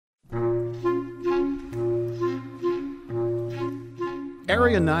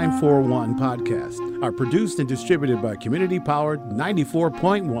Area 941 podcasts are produced and distributed by community-powered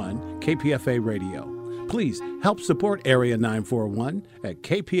 94.1 KPFA Radio. Please help support Area 941 at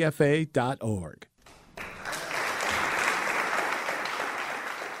kpfa.org.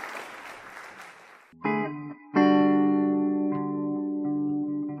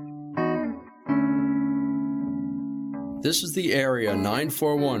 This is the Area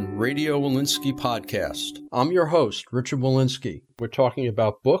 941 Radio Walensky podcast. I'm your host, Richard Walensky. We're talking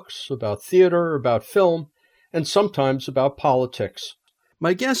about books, about theater, about film, and sometimes about politics.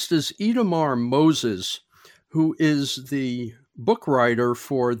 My guest is Itamar Moses, who is the book writer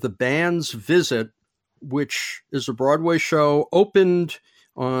for The Band's Visit, which is a Broadway show opened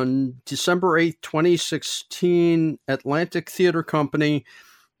on December 8, 2016, Atlantic Theater Company,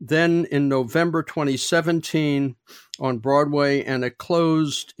 then in November 2017 on Broadway, and it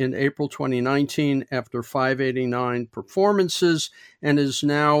closed in April 2019 after 589 performances and is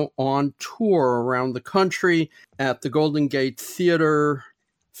now on tour around the country at the Golden Gate Theater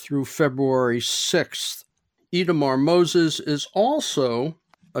through February 6th. Itamar Moses is also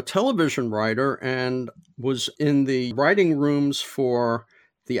a television writer and was in the writing rooms for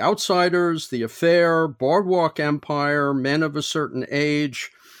The Outsiders, The Affair, Boardwalk Empire, Men of a Certain Age.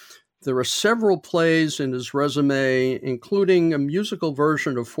 There are several plays in his resume, including a musical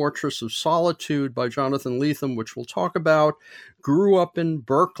version of Fortress of Solitude by Jonathan Lethem, which we'll talk about. Grew up in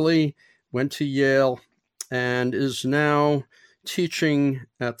Berkeley, went to Yale, and is now teaching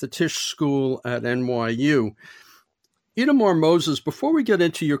at the Tisch School at NYU. Itamar Moses, before we get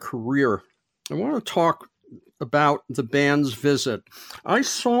into your career, I want to talk about The Band's Visit. I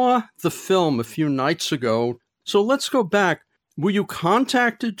saw the film a few nights ago, so let's go back. Were you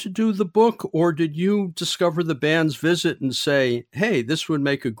contacted to do the book, or did you discover The Band's Visit and say, hey, this would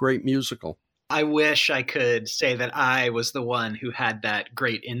make a great musical? I wish I could say that I was the one who had that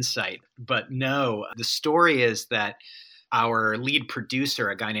great insight, but no. The story is that our lead producer,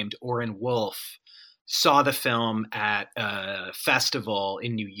 a guy named Oren Wolf, saw the film at a festival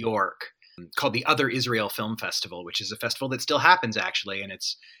in New York called the Other Israel Film Festival, which is a festival that still happens actually, and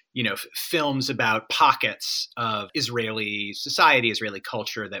it's films about pockets of Israeli society, Israeli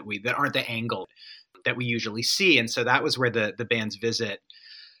culture that aren't the angle that we usually see. And so that was where the Band's Visit,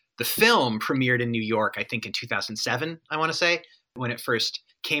 the film, premiered in New York, I think in 2007, I want to say, when it first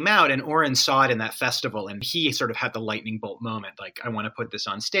came out. And Oren saw it in that festival, and he sort of had the lightning bolt moment, like, I want to put this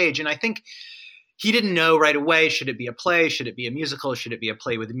on stage. And I think he didn't know right away, should it be a play? Should it be a musical? Should it be a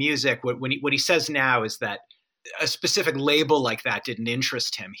play with music? What he says now is that a specific label like that didn't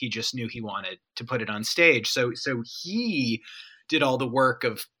interest him. He just knew he wanted to put it on stage. So he did all the work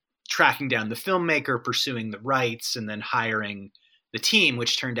of tracking down the filmmaker, pursuing the rights, and then hiring the team,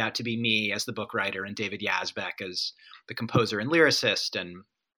 which turned out to be me as the book writer and David Yazbek as the composer and lyricist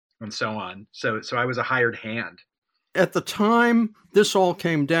and so on. So I was a hired hand. At the time this all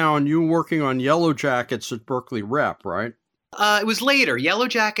came down, you were working on Yellow Jackets at Berkeley Rep, right? It was later. Yellow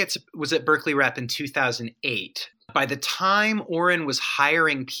Jackets was at Berkeley Rep in 2008. By the time Oren was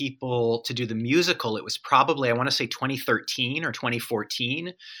hiring people to do the musical, it was probably, I want to say 2013 or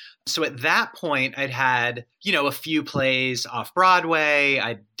 2014. So at that point, I'd had, a few plays off Broadway.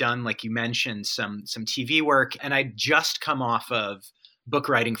 I'd done, like you mentioned, some TV work, and I'd just come off of book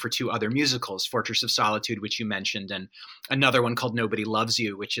writing for two other musicals, Fortress of Solitude, which you mentioned, and another one called Nobody Loves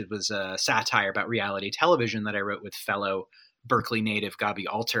You, which was a satire about reality television that I wrote with fellow Berkeley native Gabi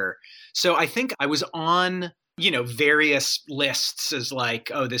Alter. So I think I was on, various lists as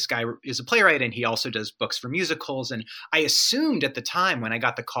like, oh, this guy is a playwright and he also does books for musicals. And I assumed at the time when I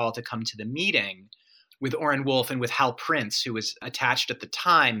got the call to come to the meeting with Oren Wolf and with Hal Prince, who was attached at the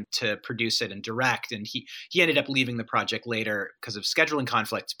time to produce it and direct. And he ended up leaving the project later because of scheduling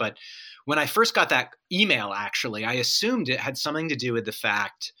conflicts. But when I first got that email, actually, I assumed it had something to do with the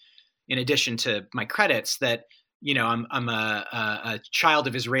fact, in addition to my credits, that, I'm a child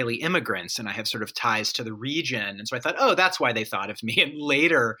of Israeli immigrants and I have sort of ties to the region. And so I thought, oh, that's why they thought of me. And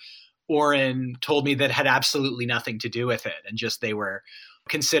later, Oren told me that it had absolutely nothing to do with it. And just they were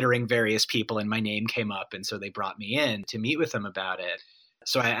considering various people and my name came up. And so they brought me in to meet with them about it.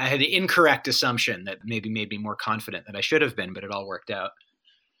 So I had an incorrect assumption that maybe made me more confident than I should have been, but it all worked out.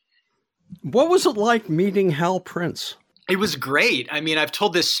 What was it like meeting Hal Prince? It was great. I mean, I've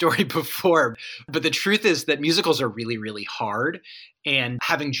told this story before, but the truth is that musicals are really, really hard. And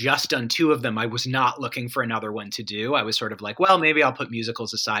having just done two of them, I was not looking for another one to do. I was sort of like, well, maybe I'll put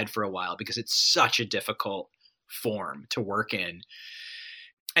musicals aside for a while because it's such a difficult form to work in.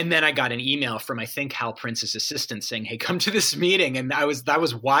 And then I got an email from, I think, Hal Prince's assistant saying, hey, come to this meeting. And that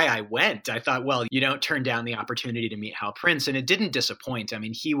was why I went. I thought, well, you don't turn down the opportunity to meet Hal Prince. And it didn't disappoint. I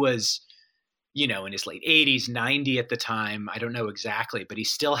mean, he was, in his late 80s, 90 at the time. I don't know exactly, but he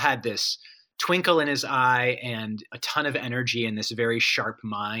still had this twinkle in his eye and a ton of energy and this very sharp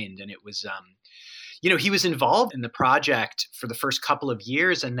mind. And it was, he was involved in the project for the first couple of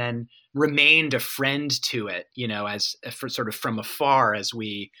years and then remained a friend to it, as for sort of from afar as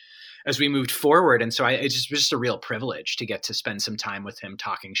we moved forward. And so it was just a real privilege to get to spend some time with him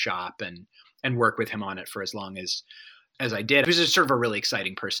talking shop and work with him on it for as long as I did. He was just sort of a really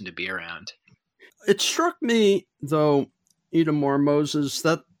exciting person to be around. It struck me, though, Itamar Moses,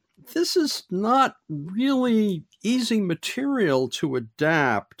 that this is not really easy material to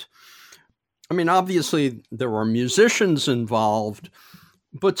adapt. I mean, obviously, there are musicians involved,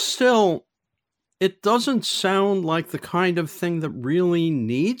 but still, it doesn't sound like the kind of thing that really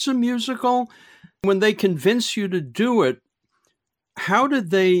needs a musical. When they convince you to do it, how did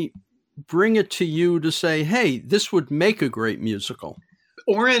they bring it to you to say, hey, this would make a great musical?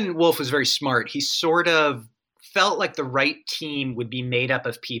 Oren Wolf was very smart. He sort of felt like the right team would be made up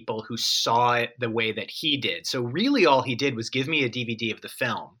of people who saw it the way that he did. So really all he did was give me a DVD of the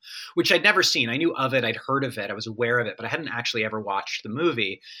film, which I'd never seen. I knew of it. I'd heard of it. I was aware of it, but I hadn't actually ever watched the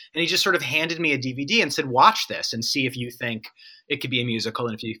movie. And he just sort of handed me a DVD and said, watch this and see if you think it could be a musical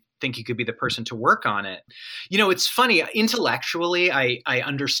and if you think you could be the person to work on it. It's funny. Intellectually, I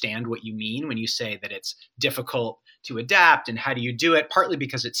understand what you mean when you say that it's difficult to adapt and how do you do it, partly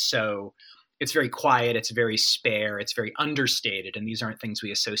because it's very quiet, it's very spare, it's very understated, and these aren't things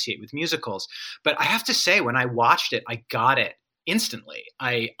we associate with musicals. But I have to say, when I watched it, I got it instantly.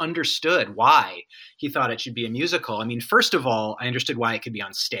 I understood why he thought it should be a musical. I mean, first of all, I understood why it could be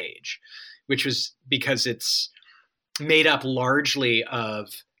on stage, which was because it's made up largely of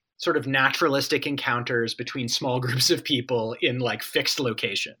sort of naturalistic encounters between small groups of people in like fixed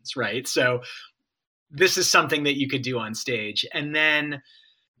locations, right? So this is something that you could do on stage. And then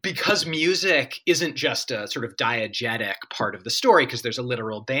because music isn't just a sort of diegetic part of the story, because there's a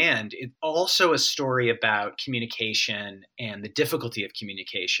literal band, it's also a story about communication and the difficulty of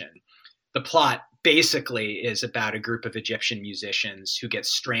communication. The plot basically is about a group of Egyptian musicians who get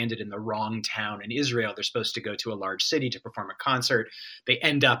stranded in the wrong town in Israel. They're supposed to go to a large city to perform a concert. They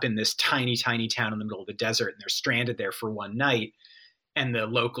end up in this tiny, tiny town in the middle of the desert, and they're stranded there for one night, and the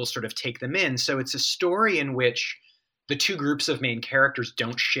locals sort of take them in. So it's a story in which the two groups of main characters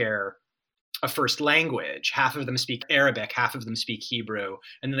don't share a first language. Half of them speak Arabic, half of them speak Hebrew,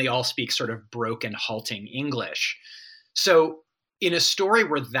 and then they all speak sort of broken, halting English. So in a story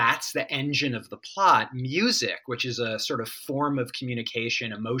where that's the engine of the plot, music, which is a sort of form of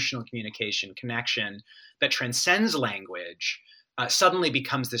communication, emotional communication, connection that transcends language, suddenly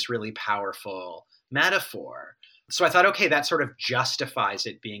becomes this really powerful metaphor. So I thought, okay, that sort of justifies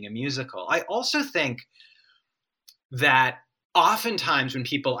it being a musical. I also think that oftentimes when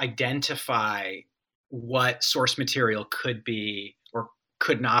people identify what source material could be or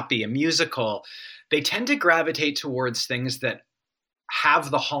could not be a musical, they tend to gravitate towards things that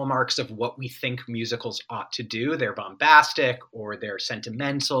have the hallmarks of what we think musicals ought to do. They're bombastic, or they're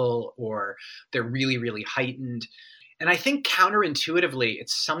sentimental, or they're really, really heightened. And I think counterintuitively,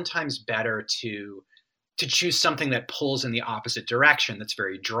 it's sometimes better to choose something that pulls in the opposite direction, that's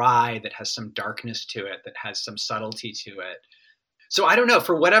very dry, that has some darkness to it, that has some subtlety to it. So I don't know,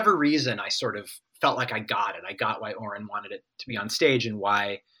 for whatever reason, I sort of felt like I got it. I got why Oren wanted it to be on stage and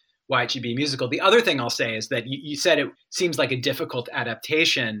why it should be a musical. The other thing I'll say is that you said it seems like a difficult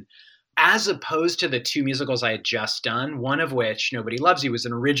adaptation, as opposed to the two musicals I had just done, one of which, Nobody Loves You, was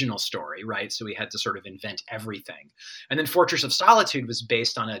an original story, right? So we had to sort of invent everything. And then Fortress of Solitude was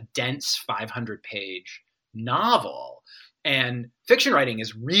based on a dense 500-page novel. And fiction writing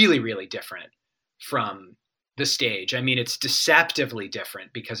is really, really different from the stage. I mean, it's deceptively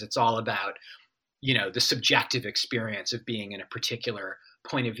different because it's all about, the subjective experience of being in a particular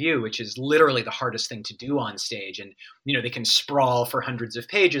point of view, which is literally the hardest thing to do on stage. And, they can sprawl for hundreds of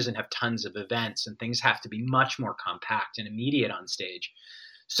pages and have tons of events, and things have to be much more compact and immediate on stage.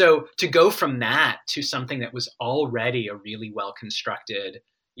 So to go from that to something that was already a really well-constructed,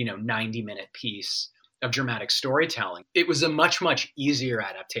 90-minute piece of dramatic storytelling, it was a much, much easier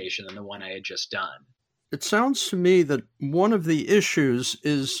adaptation than the one I had just done. It sounds to me that one of the issues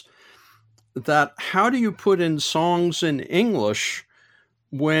is that how do you put in songs in English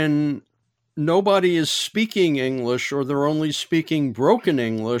when nobody is speaking English, or they're only speaking broken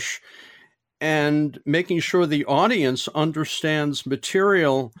English, and making sure the audience understands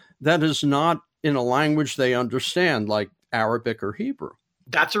material that is not in a language they understand, like Arabic or Hebrew?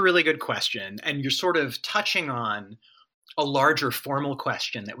 That's a really good question. And you're sort of touching on a larger formal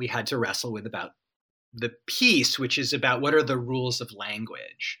question that we had to wrestle with about the piece, which is about what are the rules of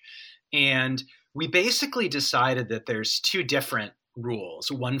language. And we basically decided that there's two different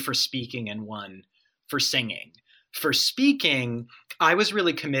rules, one for speaking and one for singing. For speaking, I was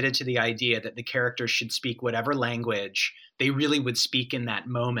really committed to the idea that the characters should speak whatever language they really would speak in that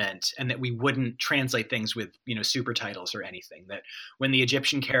moment, and that we wouldn't translate things with, super titles or anything. That when the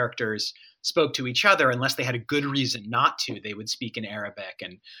Egyptian characters spoke to each other, unless they had a good reason not to, they would speak in Arabic.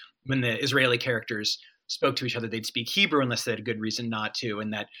 And when the Israeli characters spoke to each other, they'd speak Hebrew unless they had a good reason not to,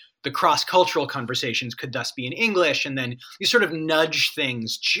 and that the cross-cultural conversations could thus be in English. And then you sort of nudge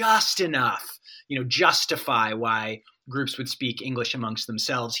things just enough, justify why groups would speak English amongst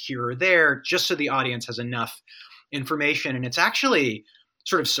themselves here or there, just so the audience has enough information. And it's actually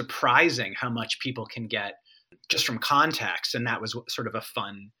sort of surprising how much people can get just from context. And that was sort of a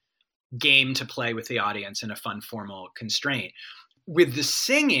fun game to play with the audience and a fun formal constraint. With the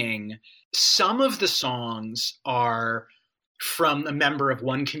singing, some of the songs are from a member of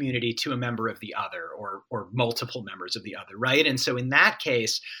one community to a member of the other, or multiple members of the other, right? And so in that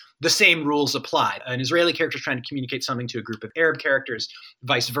case, the same rules apply. An Israeli character is trying to communicate something to a group of Arab characters,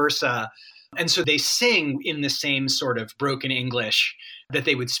 vice versa. And so they sing in the same sort of broken English that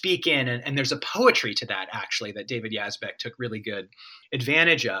they would speak in. And there's a poetry to that, actually, that David Yazbek took really good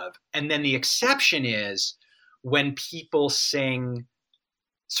advantage of. And then the exception is when people sing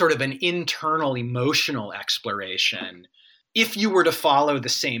sort of an internal emotional exploration. If you were to follow the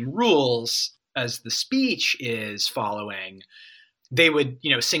same rules as the speech is following, they would,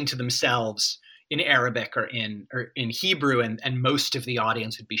 sing to themselves in Arabic or in Hebrew, and most of the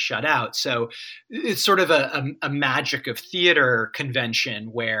audience would be shut out. So it's sort of a magic of theater convention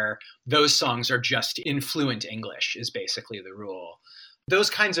where those songs are just in fluent English is basically the rule. Those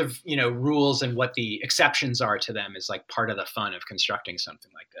kinds of, rules and what the exceptions are to them is like part of the fun of constructing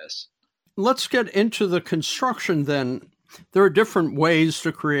something like this. Let's get into the construction then. There are different ways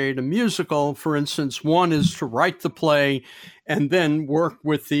to create a musical. For instance, one is to write the play and then work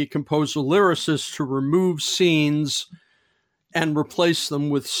with the composer lyricist to remove scenes and replace them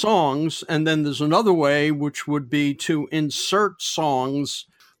with songs. And then there's another way, which would be to insert songs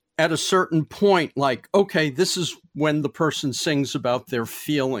at a certain point, like, okay, this is when the person sings about their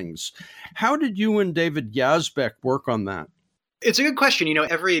feelings. How did you and David Yazbek work on that? It's a good question.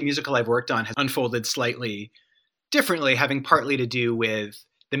 Every musical I've worked on has unfolded slightly differently, having partly to do with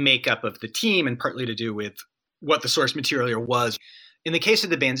the makeup of the team and partly to do with what the source material was. In the case of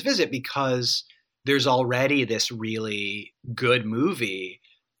The Band's Visit, because there's already this really good movie,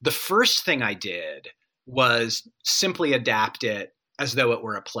 the first thing I did was simply adapt it as though it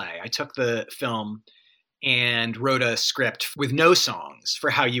were a play. I took the film and wrote a script with no songs for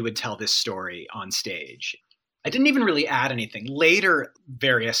how you would tell this story on stage. I didn't even really add anything. Later,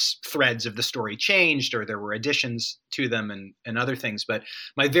 various threads of the story changed, or there were additions to them and other things. But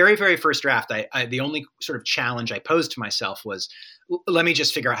my very, very first draft, the only sort of challenge I posed to myself was, let me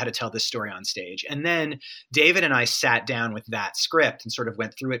just figure out how to tell this story on stage. And then David and I sat down with that script and sort of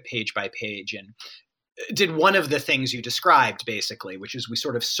went through it page by page and did one of the things you described, basically, which is we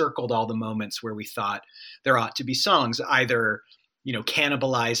sort of circled all the moments where we thought there ought to be songs, either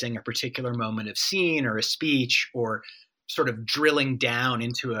cannibalizing a particular moment of scene or a speech, or sort of drilling down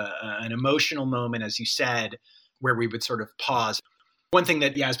into an emotional moment, as you said, where we would sort of pause. One thing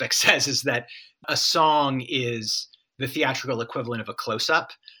that Yazbek says is that a song is the theatrical equivalent of a close-up,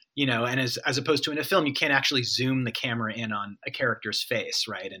 and as opposed to in a film, you can't actually zoom the camera in on a character's face,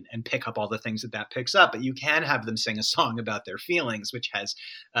 right, and pick up all the things that picks up, but you can have them sing a song about their feelings, which has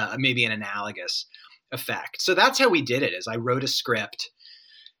maybe an analogous effect. So that's how we did it, is I wrote a script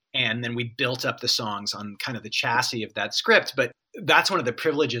and then we built up the songs on kind of the chassis of that script. But that's one of the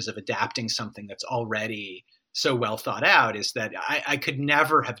privileges of adapting something that's already so well thought out, is that I could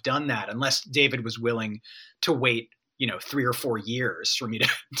never have done that unless David was willing to wait 3 or 4 years for me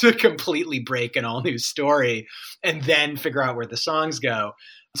to completely break an all new story and then figure out where the songs go.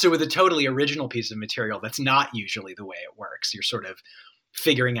 So with a totally original piece of material, that's not usually the way it works. You're sort of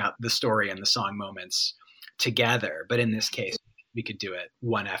figuring out the story and the song moments together. But in this case, we could do it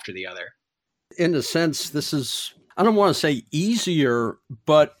one after the other. In a sense, this is, I don't want to say easier,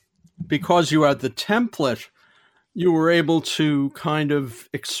 but because you had the template, you were able to kind of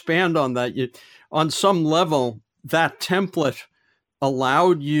expand on that. On some level, that template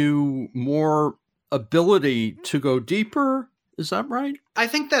allowed you more ability to go deeper Is that right? I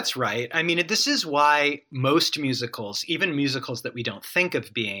think that's right. I mean, this is why most musicals, even musicals that we don't think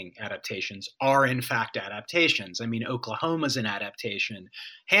of being adaptations, are in fact adaptations. I mean, Oklahoma's an adaptation.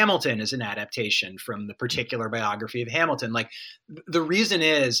 Hamilton is an adaptation from the particular biography of Hamilton. Like, the reason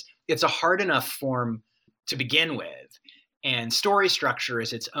is it's a hard enough form to begin with, and story structure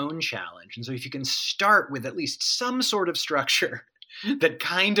is its own challenge. And so if you can start with at least some sort of structure that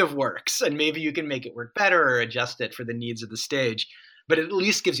kind of works, and maybe you can make it work better or adjust it for the needs of the stage, but it at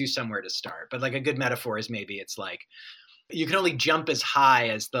least gives you somewhere to start. But like a good metaphor is maybe it's like you can only jump as high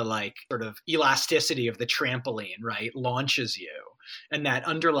as the like sort of elasticity of the trampoline, right, launches you. And that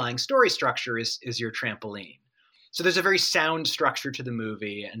underlying story structure is your trampoline. So there's a very sound structure to the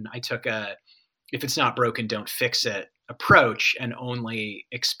movie. And I took a, if it's not broken, don't fix it approach, and only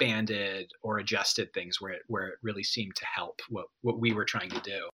expanded or adjusted things where it really seemed to help what we were trying to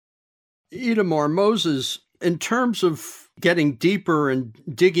do. Itamar Moses, in terms of getting deeper and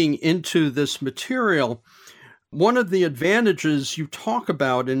digging into this material, one of the advantages you talk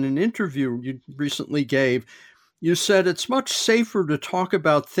about in an interview you recently gave, you said it's much safer to talk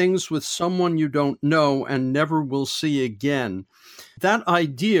about things with someone you don't know and never will see again. That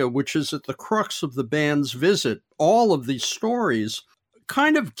idea, which is at the crux of the band's visit, all of these stories,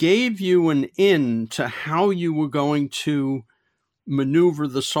 kind of gave you an in to how you were going to maneuver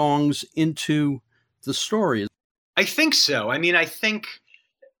the songs into the stories. I think so. I mean, I think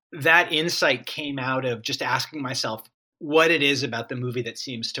that insight came out of just asking myself what it is about the movie that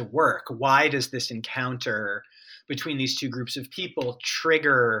seems to work. Why does this encounter between these two groups of people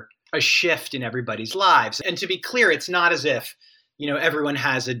trigger a shift in everybody's lives? And to be clear, it's not as if, everyone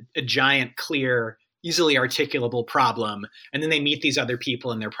has a giant, clear, easily articulable problem, and then they meet these other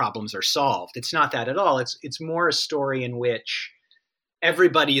people and their problems are solved. It's not that at all. It's more a story in which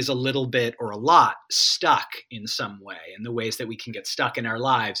everybody is a little bit or a lot stuck in some way, in the ways that we can get stuck in our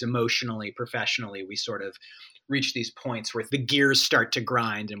lives, emotionally, professionally. We sort of reach these points where the gears start to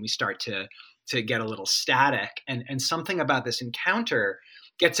grind and we start to get a little static. And something about this encounter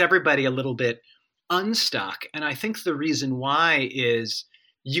gets everybody a little bit unstuck. And I think the reason why is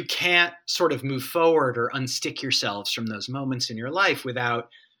you can't sort of move forward or unstick yourselves from those moments in your life without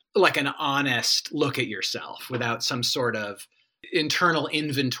like an honest look at yourself, without some sort of internal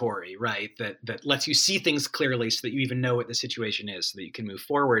inventory, right? That lets you see things clearly so that you even know what the situation is so that you can move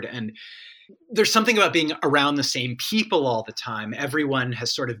forward. And there's something about being around the same people all the time. Everyone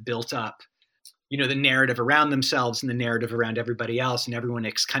has sort of built up, the narrative around themselves and the narrative around everybody else. And everyone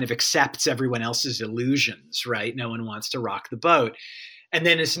kind of accepts everyone else's illusions, right? No one wants to rock the boat. And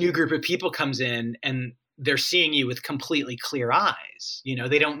then this new group of people comes in and they're seeing you with completely clear eyes.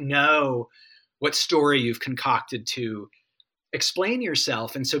 They don't know what story you've concocted to explain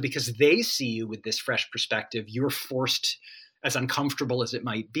yourself. And so because they see you with this fresh perspective, you're forced, as uncomfortable as it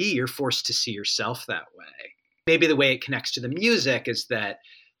might be, you're forced to see yourself that way. Maybe the way it connects to the music is that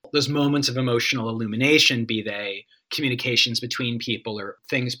those moments of emotional illumination, be they communications between people or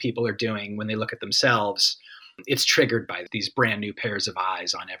things people are doing when they look at themselves, it's triggered by these brand new pairs of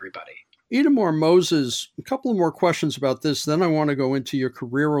eyes on everybody. Itamar Moses, a couple of more questions about this, then I want to go into your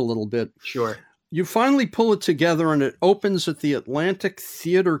career a little bit. Sure. You finally pull it together and it opens at the Atlantic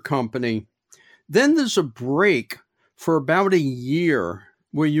Theater Company. Then there's a break for about a year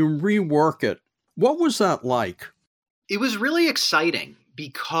where you rework it. What was that like? It was really exciting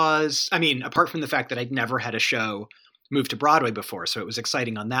because, apart from the fact that I'd never had a show move to Broadway before, so it was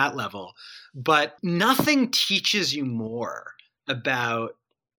exciting on that level, but nothing teaches you more about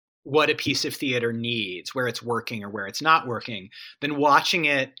what a piece of theater needs, where it's working or where it's not working, than watching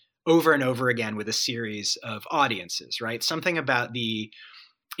it over and over again with a series of audiences, right? Something about the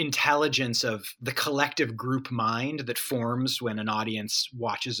intelligence of the collective group mind that forms when an audience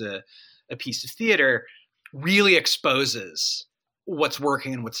watches a piece of theater really exposes what's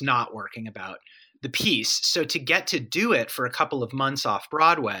working and what's not working about the piece. So to get to do it for a couple of months off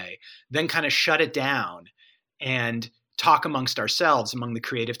Broadway, then kind of shut it down and talk amongst ourselves, among the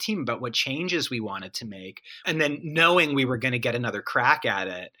creative team, about what changes we wanted to make, and then knowing we were going to get another crack at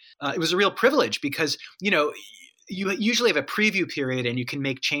it, it was a real privilege because, you usually have a preview period and you can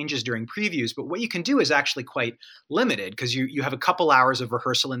make changes during previews, but what you can do is actually quite limited because you have a couple hours of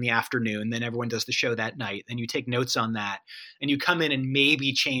rehearsal in the afternoon, then everyone does the show that night, then you take notes on that, and you come in and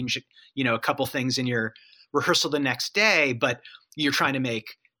maybe change, a couple things in your rehearsal the next day, but you're trying to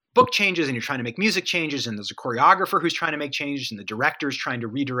make book changes and you're trying to make music changes, and there's a choreographer who's trying to make changes and the director's trying to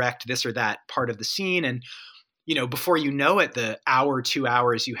redirect this or that part of the scene. And, before you know it, the hour, 2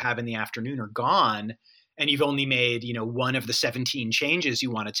 hours you have in the afternoon are gone. And you've only made, one of the 17 changes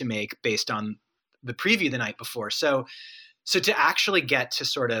you wanted to make based on the preview the night before. So So to actually get to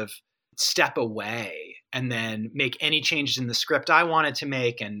sort of step away and then make any changes in the script I wanted to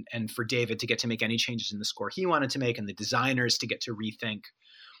make, and for David to get to make any changes in the score he wanted to make, and the designers to get to rethink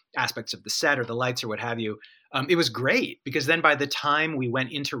aspects of the set or the lights or what have you, it was great, because then by the time we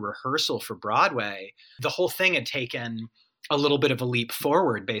went into rehearsal for Broadway, the whole thing had taken a little bit of a leap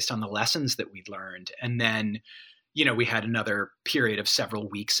forward based on the lessons that we'd learned. And then, we had another period of several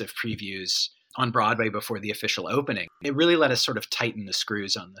weeks of previews on Broadway before the official opening. It really let us sort of tighten the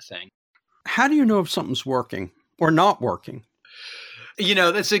screws on the thing. How do you know if something's working or not working?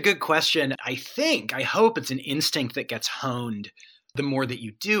 That's a good question. I hope it's an instinct that gets honed the more that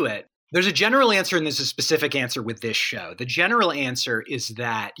you do it. There's a general answer and there's a specific answer with this show. The general answer is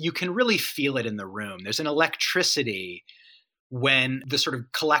that you can really feel it in the room. There's an electricity when the sort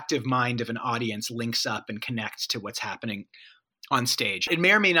of collective mind of an audience links up and connects to what's happening on stage. It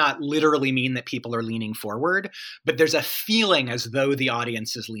may or may not literally mean that people are leaning forward, but there's a feeling as though the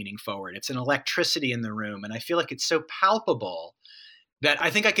audience is leaning forward. It's an electricity in the room. And I feel like it's so palpable that I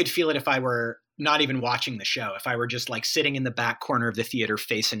think I could feel it if I were not even watching the show. If I were just like sitting in the back corner of the theater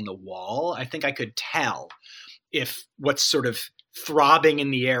facing the wall, I think I could tell if what's sort of throbbing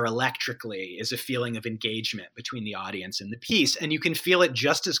in the air electrically is a feeling of engagement between the audience and the piece. And you can feel it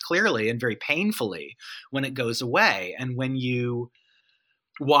just as clearly and very painfully when it goes away. And when you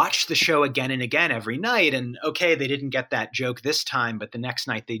watch the show again and again every night, and okay, they didn't get that joke this time, but the next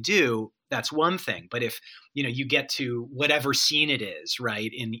night they do, that's one thing. But if, you get to whatever scene it is,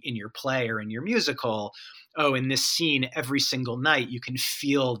 right, in your play or in your musical, in this scene, every single night, you can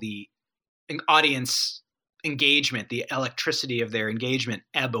feel the audience engagement, the electricity of their engagement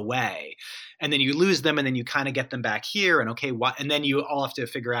ebb away. And then you lose them, and then you kind of get them back here. And okay, and then you all have to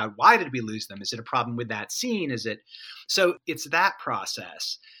figure out, why did we lose them? Is it a problem with that scene? So it's that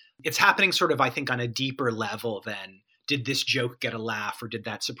process. It's happening sort of, I think, on a deeper level than, did this joke get a laugh or did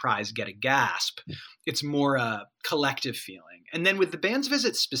that surprise get a gasp? It's more a collective feeling. And then with the band's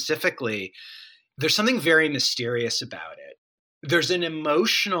visit specifically, there's something very mysterious about it. There's an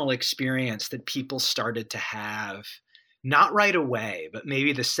emotional experience that people started to have, not right away, but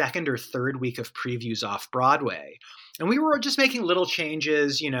maybe the second or third week of previews off Broadway. And we were just making little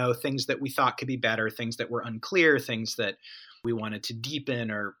changes, things that we thought could be better, things that were unclear, things that we wanted to deepen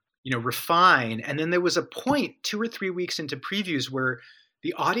or, refine. And then there was a point 2 or 3 weeks into previews where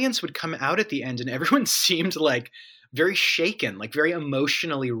the audience would come out at the end and everyone seemed like very shaken, like very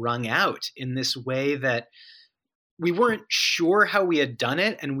emotionally wrung out in this way that we weren't sure how we had done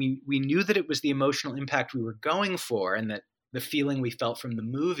it. And we knew that it was the emotional impact we were going for and that the feeling we felt from the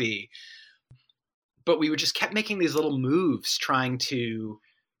movie. But we just kept making these little moves, trying to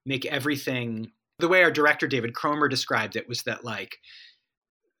make everything, the way our director, David Cromer, described it was that like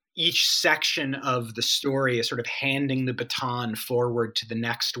each section of the story is sort of handing the baton forward to the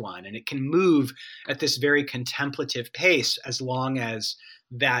next one. And it can move at this very contemplative pace as long as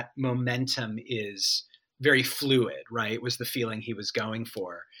that momentum is very fluid, right? Was the feeling he was going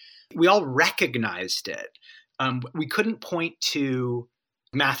for. We all recognized it. We couldn't point to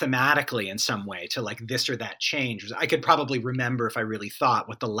mathematically in some way to like this or that change. I could probably remember if I really thought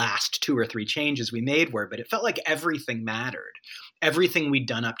what the last 2 or 3 changes we made were, but it felt like everything mattered. Everything we'd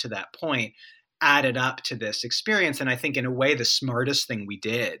done up to that point added up to this experience. And I think in a way, the smartest thing we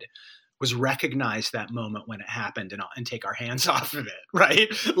did was recognize that moment when it happened and take our hands off of it, right?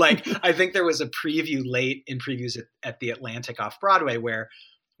 Like, I think there was a preview late in previews at the Atlantic off Broadway where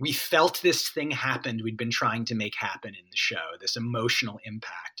we felt this thing happened we'd been trying to make happen in the show, this emotional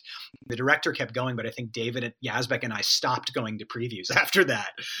impact. The director kept going, but I think David Yazbek and I stopped going to previews after that.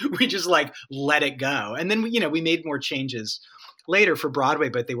 We just like let it go. And then, we made more changes later for Broadway,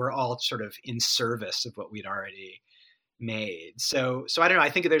 but they were all sort of in service of what we'd already made. So I don't know. I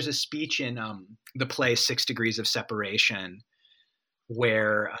think there's a speech in the play 6 Degrees of Separation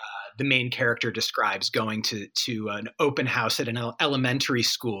where the main character describes going to an open house at an elementary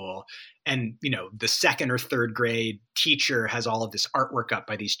school, and the 2nd or 3rd grade teacher has all of this artwork up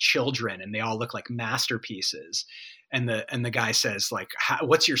by these children, and they all look like masterpieces. And the guy says, like,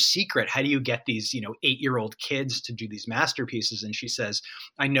 what's your secret? How do you get these 8-year-old kids to do these masterpieces? And she says,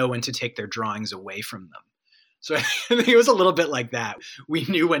 I know when to take their drawings away from them. So I think it was a little bit like that. We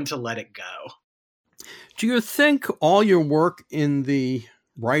knew when to let it go. Do you think all your work in the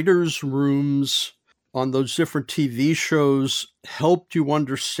writers' rooms on those different TV shows helped you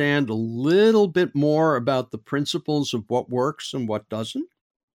understand a little bit more about the principles of what works and what doesn't?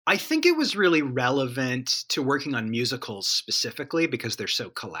 I think it was really relevant to working on musicals specifically because they're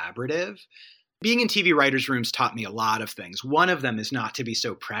so collaborative. Being in TV writers' rooms taught me a lot of things. One of them is not to be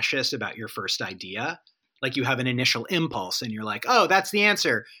so precious about your first idea. Like you have an initial impulse and you're like, oh, that's the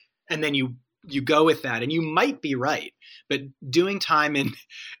answer. And then you go with that, and you might be right. But doing time in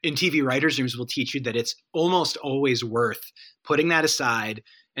TV writers' rooms will teach you that it's almost always worth putting that aside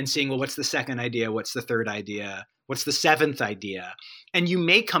and seeing, well, what's the second idea? What's the third idea? What's the seventh idea? And you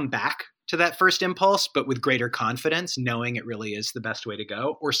may come back to that first impulse, but with greater confidence, knowing it really is the best way to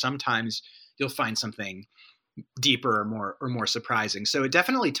go. Or sometimes you'll find something deeper or more surprising. So it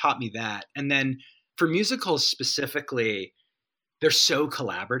definitely taught me that. And then for musicals specifically, they're so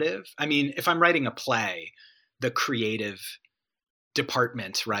collaborative. I mean, if I'm writing a play, the creative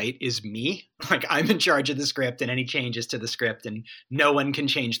department, right, is me. Like I'm in charge of the script and any changes to the script, and no one can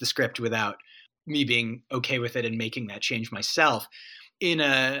change the script without me being okay with it and making that change myself. In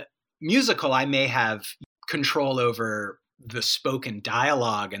a musical, I may have control over the spoken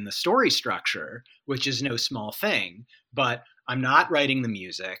dialogue and the story structure, which is no small thing, but I'm not writing the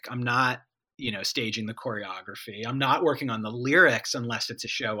music. I'm not staging the choreography. I'm not working on the lyrics unless it's a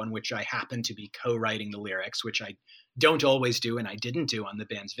show on which I happen to be co-writing the lyrics, which I don't always do, and I didn't do on The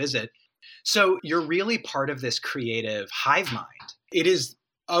Band's Visit. So you're really part of this creative hive mind. It is,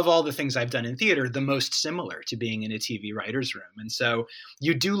 of all the things I've done in theater, the most similar to being in a TV writer's room. And so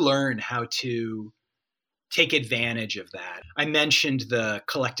you do learn how to take advantage of that. I mentioned the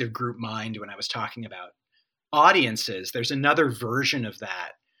collective group mind when I was talking about audiences. There's another version of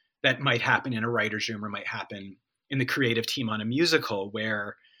that might happen in a writer's room or might happen in the creative team on a musical,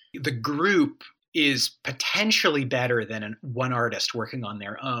 where the group is potentially better than one artist working on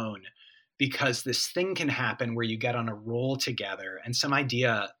their own, because this thing can happen where you get on a roll together and some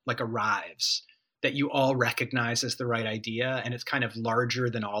idea like arrives that you all recognize as the right idea, and it's kind of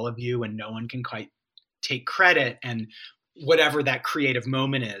larger than all of you and no one can quite take credit. And whatever that creative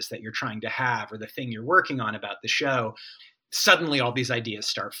moment is that you're trying to have, or the thing you're working on about the show, suddenly all these ideas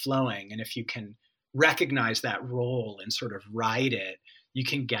start flowing. And if you can recognize that role and sort of ride it, you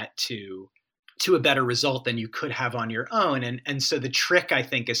can get to a better result than you could have on your own. And so the trick, I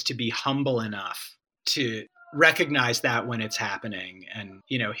think, is to be humble enough to recognize that when it's happening and,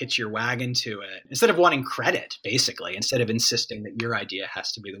 hitch your wagon to it instead of wanting credit, basically, instead of insisting that your idea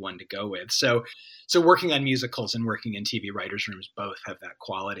has to be the one to go with. So working on musicals and working in TV writers' rooms both have that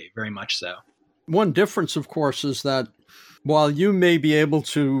quality, very much so. One difference, of course, is that while you may be able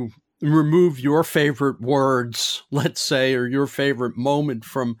to remove your favorite words, let's say, or your favorite moment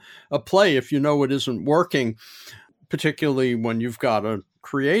from a play if you know it isn't working, particularly when you've got a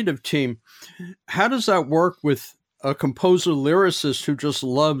creative team, how does that work with a composer lyricist who just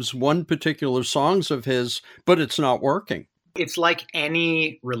loves one particular songs of his, but it's not working? It's like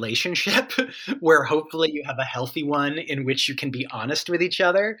any relationship where hopefully you have a healthy one in which you can be honest with each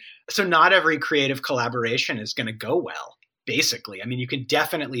other. So not every creative collaboration is going to go well, basically. I mean, you can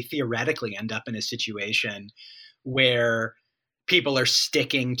definitely theoretically end up in a situation where people are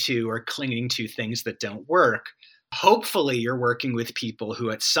sticking to or clinging to things that don't work. Hopefully you're working with people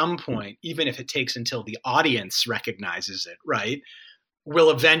who at some point, even if it takes until the audience recognizes it, right, will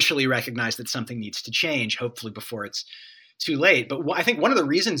eventually recognize that something needs to change, hopefully before it's too late. But I think one of the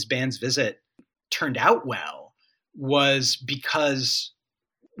reasons Band's Visit turned out well was because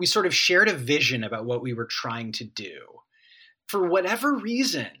we sort of shared a vision about what we were trying to do. For whatever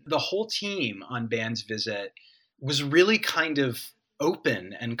reason, the whole team on Band's Visit was really kind of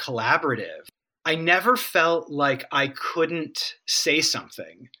open and collaborative. I never felt like I couldn't say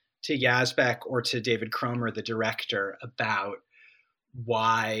something to Yazbek or to David Cromer, the director, about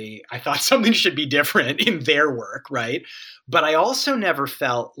why I thought something should be different in their work, right? But I also never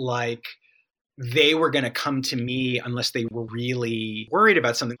felt like they were going to come to me unless they were really worried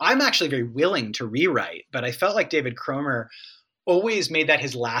about something. I'm actually very willing to rewrite, but I felt like David Cromer always made that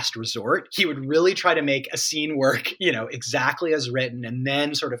his last resort. He would really try to make a scene work, exactly as written, and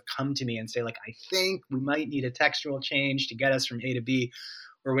then sort of come to me and say, like, I think we might need a textual change to get us from A to B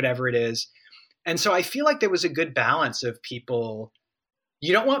or whatever it is. And so I feel like there was a good balance of people.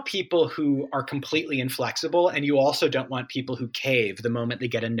 You don't want people who are completely inflexible, and you also don't want people who cave the moment they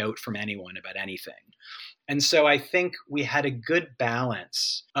get a note from anyone about anything. And so I think we had a good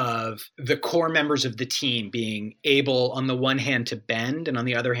balance of the core members of the team being able, on the one hand, to bend, and on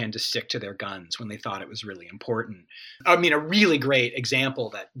the other hand, to stick to their guns when they thought it was really important. I mean, a really great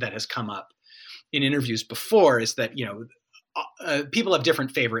example that has come up in interviews before is that, people have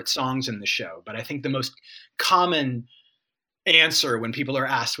different favorite songs in the show, but I think the most common answer when people are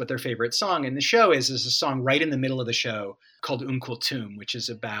asked what their favorite song in the show is a song right in the middle of the show called Kulthum, which is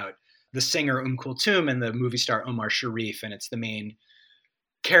about the singer Kulthum and the movie star Omar Sharif. And it's the main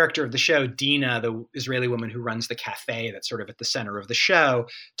character of the show, Dina, the Israeli woman who runs the cafe that's sort of at the center of the show,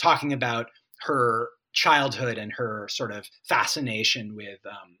 talking about her childhood and her sort of fascination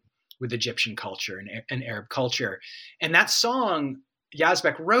with Egyptian culture and Arab culture. And that song,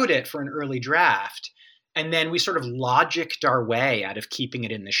 Yazbek wrote it for an early draft. And then we sort of logicked our way out of keeping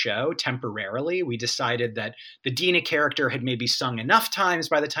it in the show temporarily. We decided that the Dina character had maybe sung enough times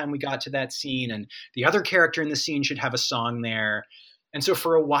by the time we got to that scene, and the other character in the scene should have a song there. And so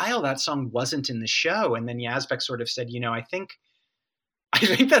for a while, that song wasn't in the show. And then Yazbek sort of said, I think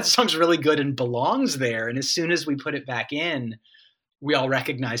that song's really good and belongs there. And as soon as we put it back in, we all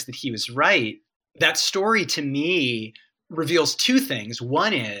recognized that he was right. That story to me reveals two things.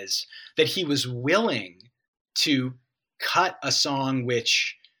 One is that he was willing to cut a song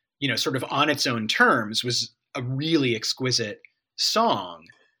which, sort of on its own terms was a really exquisite song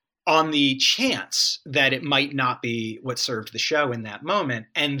on the chance that it might not be what served the show in that moment,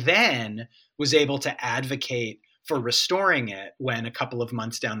 and then was able to advocate for restoring it when a couple of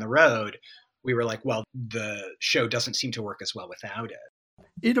months down the road, we were like, well, the show doesn't seem to work as well without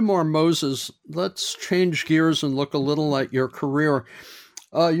it. Itamar Moses, let's change gears and look a little at your career.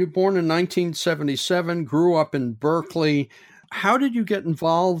 You were born in 1977, grew up in Berkeley. How did you get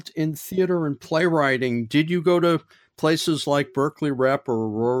involved in theater and playwriting? Did you go to places like Berkeley Rep or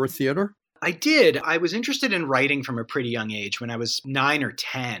Aurora Theater? I did. I was interested in writing from a pretty young age. When I was 9 or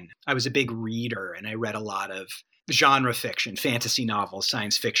 10, I was a big reader and I read a lot of genre fiction, fantasy novels,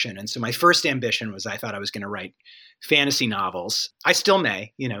 science fiction. And so my first ambition was I thought I was going to write fantasy novels. I still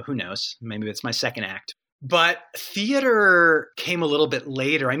may, who knows? Maybe it's my second act. But theater came a little bit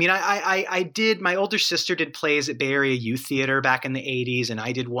later. I mean, I did, my older sister did plays at Bay Area Youth Theater back in the 80s, and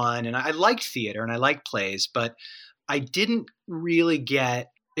I did one, and I liked theater and I liked plays, but I didn't really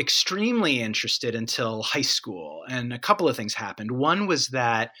get extremely interested until high school. And a couple of things happened. One was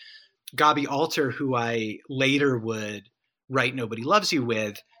that Gabi Alter, who I later would write Nobody Loves You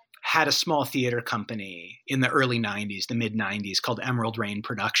with, had a small theater company in the early 90s, the mid 90s, called Emerald Rain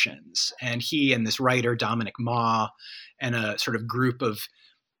Productions. And he and this writer, Dominic Ma, and a sort of group of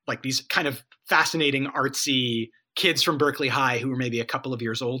like these kind of fascinating artsy kids from Berkeley High who were maybe a couple of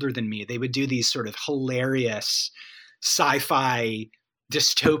years older than me, they would do these sort of hilarious sci-fi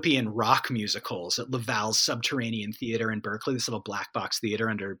dystopian rock musicals at Laval's Subterranean Theater in Berkeley, this little black box theater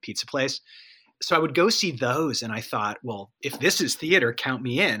under Pizza Place. So I would go see those and I thought, well, if this is theater, count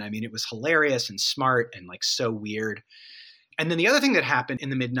me in. I mean, it was hilarious and smart and like so weird. And then the other thing that happened in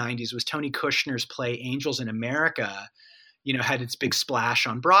the mid 90s was Tony Kushner's play Angels in America, had its big splash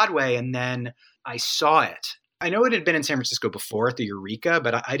on Broadway. And then I saw it. I know it had been in San Francisco before at the Eureka,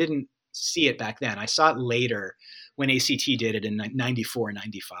 but I didn't see it back then. I saw it later when ACT did it in 94,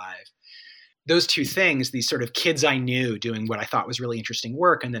 95. Those two things, these sort of kids I knew doing what I thought was really interesting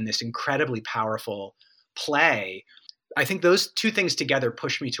work, and then this incredibly powerful play, I think those two things together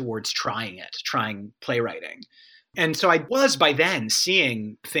pushed me towards trying playwriting. And so I was by then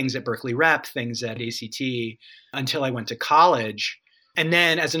seeing things at Berkeley Rep, things at ACT, until I went to college. And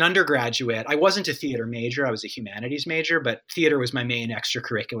then as an undergraduate, I wasn't a theater major, I was a humanities major, but theater was my main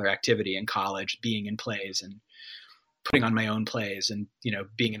extracurricular activity in college, being in plays and putting on my own plays and,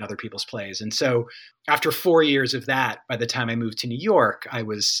 being in other people's plays. And so after 4 years of that, by the time I moved to New York, I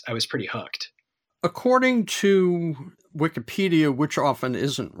was pretty hooked. According to Wikipedia, which often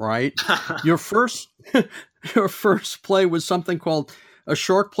isn't right, your first play was something called a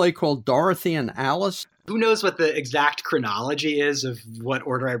short play called Dorothy and Alice. Who knows what the exact chronology is of what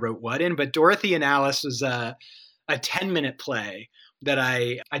order I wrote what in, but Dorothy and Alice was a 10-minute play that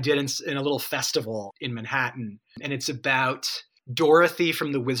I did in a little festival in Manhattan. And it's about Dorothy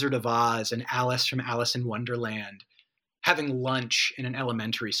from The Wizard of Oz and Alice from Alice in Wonderland having lunch in an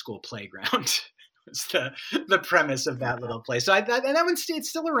elementary school playground. It's the premise of that little play. So and that one it's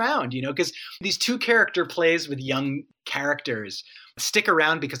still around, because these two character plays with young characters stick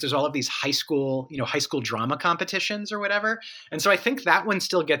around because there's all of these high school drama competitions or whatever. And so I think that one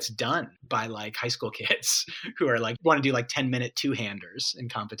still gets done by like high school kids who are like want to do like 10-minute two-handers in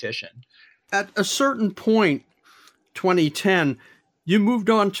competition. At a certain point, 2010, you moved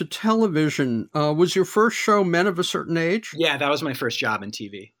on to television. Was your first show Men of a Certain Age? Yeah, that was my first job in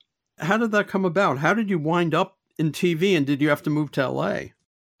TV. How did that come about? How did you wind up in TV, and did you have to move to LA?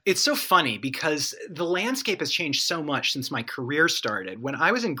 It's so funny because the landscape has changed so much since my career started. When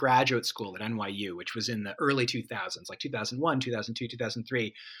I was in graduate school at NYU, which was in the early 2000s, like 2001, 2002,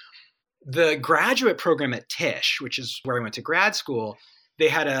 2003, the graduate program at Tisch, which is where I went to grad school, they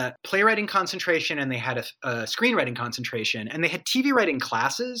had a playwriting concentration and they had a screenwriting concentration, and they had TV writing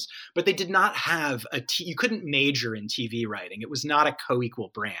classes, but they did not have you couldn't major in TV writing. It was not a co-equal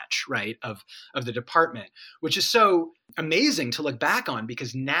branch, right, of the department, which is so amazing to look back on,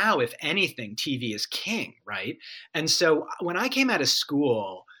 because now, if anything, TV is king, right? And so when I came out of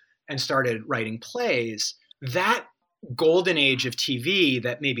school and started writing plays, that golden age of TV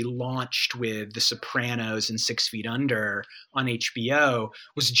that maybe launched with The Sopranos and 6 Feet Under on HBO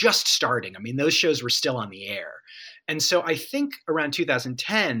was just starting. I mean, those shows were still on the air. And so I think around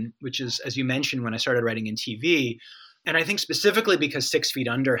 2010, which is, as you mentioned, when I started writing in TV, and I think specifically because 6 Feet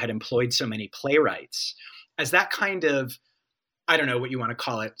Under had employed so many playwrights, as that kind of, I don't know what you want to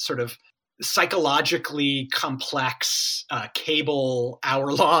call it, sort of psychologically complex cable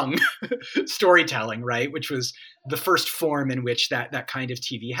hour-long storytelling, right? Which was the first form in which that kind of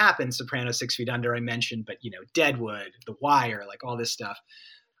TV happened. Sopranos, 6 Feet Under, I mentioned, but Deadwood, The Wire, like all this stuff.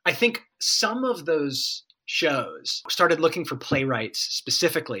 I think some of those shows started looking for playwrights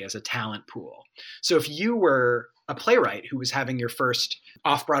specifically as a talent pool. So if you were a playwright who was having your first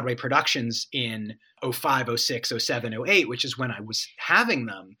off-Broadway productions in 05, 06, 07, 08, which is when I was having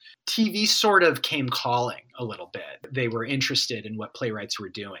them, TV sort of came calling a little bit. They were interested in what playwrights were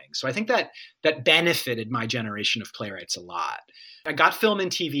doing. So I think that benefited my generation of playwrights a lot. I got film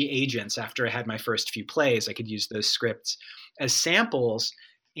and TV agents after I had my first few plays. I could use those scripts as samples.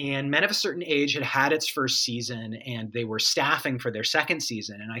 And Men of a Certain Age had had its first season, and they were staffing for their second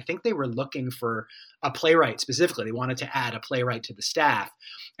season. And I think they were looking for a playwright specifically. They wanted to add a playwright to the staff.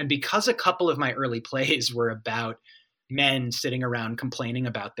 And because a couple of my early plays were about men sitting around complaining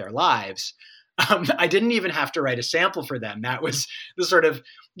about their lives, I didn't even have to write a sample for them. That was the sort of,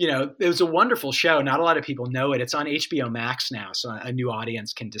 it was a wonderful show. Not a lot of people know it. It's on HBO Max now, so a new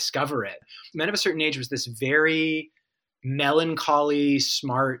audience can discover it. Men of a Certain Age was this very melancholy,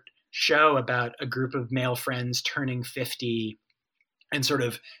 smart show about a group of male friends turning 50 and sort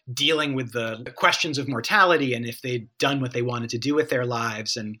of dealing with the questions of mortality and if they'd done what they wanted to do with their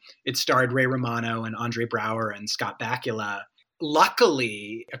lives. And it starred Ray Romano and Andre Braugher and Scott Bakula.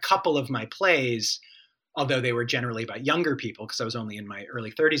 Luckily, a couple of my plays, although they were generally about younger people, because I was only in my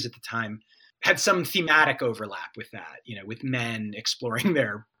early 30s at the time, had some thematic overlap with that, with men exploring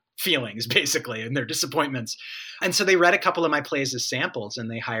their feelings basically and their disappointments. And so they read a couple of my plays as samples, and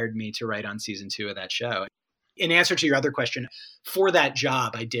they hired me to write on season 2 of that show. In answer to your other question, for that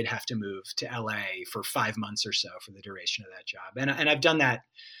job, I did have to move to LA for 5 months or so for the duration of that job. And I've done that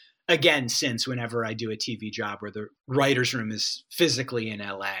again since. Whenever I do a TV job where the writer's room is physically in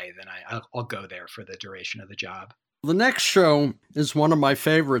LA, then I'll go there for the duration of the job. The next show is one of my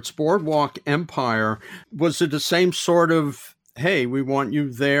favorites, Boardwalk Empire. Was it the same sort of, hey, we want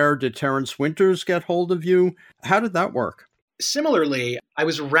you there? Did Terrence Winters get hold of you? How did that work? Similarly, I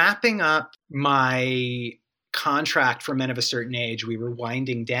was wrapping up my contract for Men of a Certain Age. We were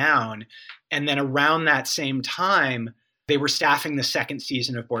winding down. And then around that same time, they were staffing the second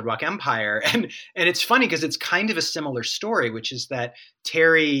season of Boardwalk Empire. And it's funny because it's kind of a similar story, which is that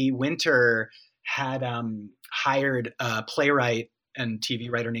Terry Winter had hired a playwright and TV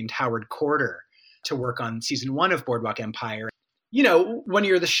writer named Howard Corder to work on season 1 of Boardwalk Empire. When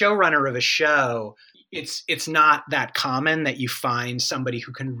you're the showrunner of a show, it's not that common that you find somebody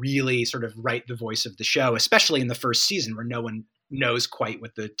who can really sort of write the voice of the show, especially in the first season where no one knows quite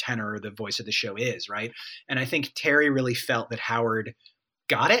what the tenor or the voice of the show is, right? And I think Terry really felt that Howard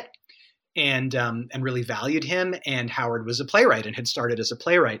got it and really valued him. And Howard was a playwright and had started as a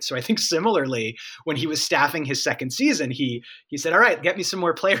playwright. So I think similarly, when he was staffing his second season, he said, all right, get me some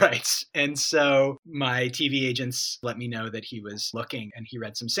more playwrights. And so my TV agents let me know that he was looking, and he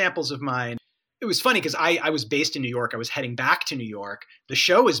read some samples of mine. It was funny because I was based in New York. I was heading back to New York. The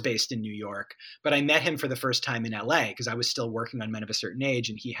show was based in New York, but I met him for the first time in LA because I was still working on Men of a Certain Age,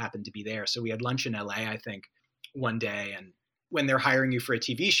 and he happened to be there. So we had lunch in LA, I think, one day. And when they're hiring you for a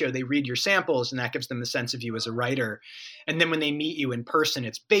TV show, they read your samples, and that gives them the sense of you as a writer. And then when they meet you in person,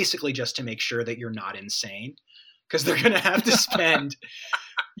 it's basically just to make sure that you're not insane, because they're going to have to spend,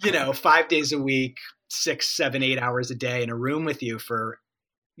 5 days a week, 6, 7, 8 hours a day in a room with you for,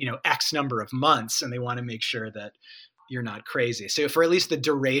 X number of months. And they want to make sure that you're not crazy. So for at least the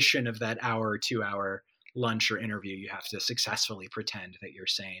duration of that hour or 2 hour lunch or interview, you have to successfully pretend that you're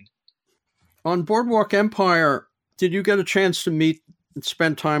sane. On Boardwalk Empire, did you get a chance to meet and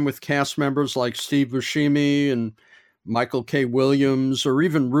spend time with cast members like Steve Buscemi and Michael K. Williams, or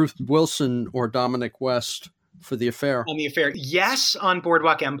even Ruth Wilson or Dominic West for The Affair? On The Affair, yes, on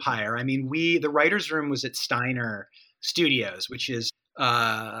Boardwalk Empire. I mean, the writer's room was at Steiner Studios, which is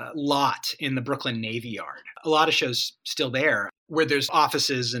a lot in the Brooklyn Navy Yard. A lot of shows still there. where there's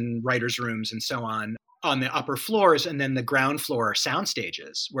offices and writers' rooms and so on the upper floors, and then the ground floor are sound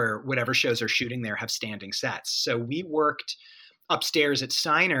stages where whatever shows are shooting there have standing sets. So we worked upstairs at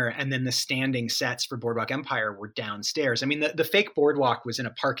Steiner, and then the standing sets for Boardwalk Empire were downstairs. I mean, the fake boardwalk was in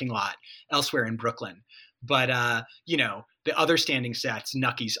a parking lot elsewhere in Brooklyn, but the other standing sets,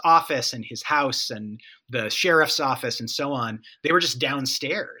 Nucky's office and his house and the sheriff's office and so on, they were just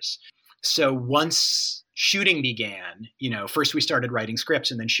downstairs. So once shooting began, first we started writing scripts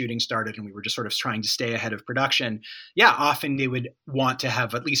and then shooting started, and we were just sort of trying to stay ahead of production. Yeah, often they would want to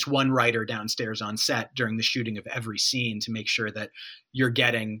have at least one writer downstairs on set during the shooting of every scene to make sure that you're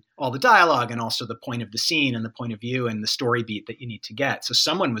getting all the dialogue and also the point of the scene and the point of view and the story beat that you need to get. So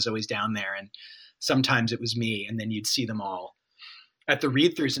someone was always down there, and sometimes it was me, and then you'd see them all at the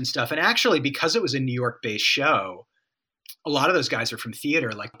read-throughs and stuff. And actually, because it was a New York-based show, a lot of those guys are from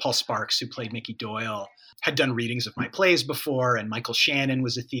theater, like Paul Sparks, who played Mickey Doyle, had done readings of my plays before, and Michael Shannon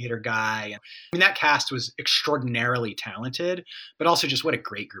was a theater guy. I mean, that cast was extraordinarily talented, but also just what a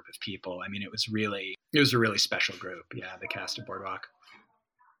great group of people. I mean, it was a really special group. Yeah, the cast of Boardwalk.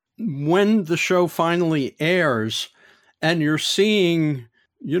 When the show finally airs and you're seeing,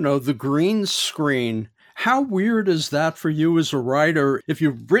 the green screen, how weird is that for you as a writer? If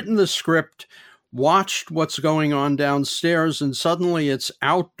you've written the script, watched what's going on downstairs, and suddenly it's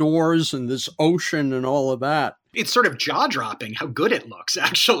outdoors and this ocean and all of that. It's sort of jaw-dropping how good it looks,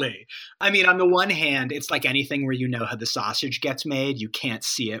 actually. I mean, on the one hand, it's like anything where you know how the sausage gets made. You can't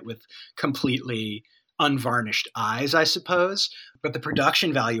see it with completely unvarnished eyes, I suppose. But the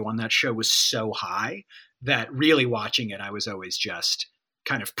production value on that show was so high that really watching it, I was always just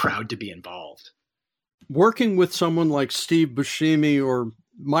kind of proud to be involved. Working with someone like Steve Buscemi or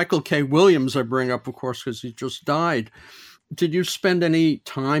Michael K. Williams, I bring up, of course, because he just died. Did you spend any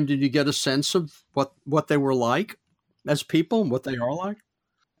time? Did you get a sense of what they were like as people, what they are like?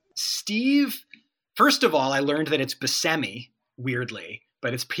 Steve, first of all, I learned that it's Buscemi, weirdly,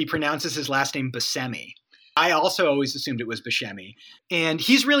 but he pronounces his last name Buscemi. I also always assumed it was Buscemi. And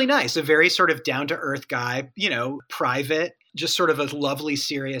he's really nice, a very sort of down-to-earth guy, private, just sort of a lovely,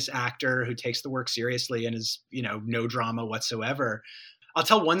 serious actor who takes the work seriously and is, no drama whatsoever. I'll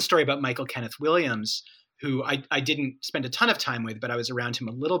tell one story about Michael Kenneth Williams, who I didn't spend a ton of time with, but I was around him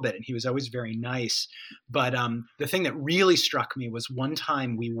a little bit, and he was always very nice. But the thing that really struck me was one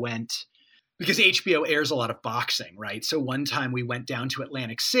time we went, because HBO airs a lot of boxing, right? So one time we went down to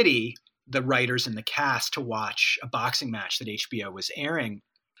Atlantic City, the writers and the cast, to watch a boxing match that HBO was airing,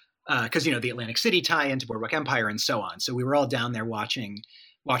 because, the Atlantic City tie into Boardwalk Empire and so on. So we were all down there watching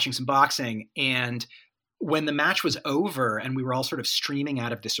some boxing, and when the match was over and we were all sort of streaming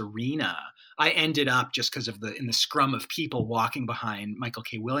out of this arena, I ended up, just because of in the scrum of people walking behind Michael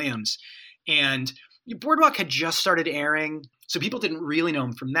K. Williams, and Boardwalk had just started airing, so people didn't really know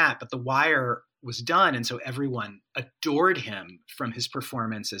him from that, but The Wire was done, and so everyone adored him from his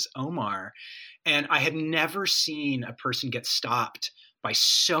performance as Omar. And I had never seen a person get stopped by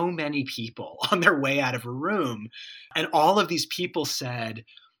so many people on their way out of a room, and all of these people said,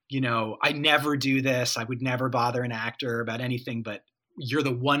 I never do this. I would never bother an actor about anything, but you're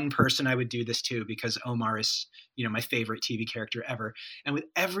the one person I would do this to because Omar is, my favorite TV character ever. And with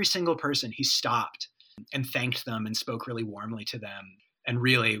every single person, he stopped and thanked them and spoke really warmly to them, and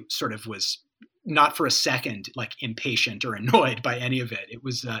really sort of was not for a second like impatient or annoyed by any of it. It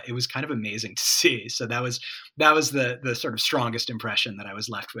was kind of amazing to see. So that was the sort of strongest impression that I was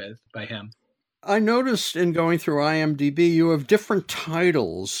left with by him. I noticed in going through IMDb, you have different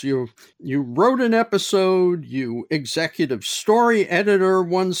titles. You wrote an episode, you executive story editor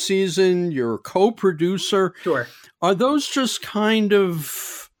one season, you're co-producer. Sure. Are those just kind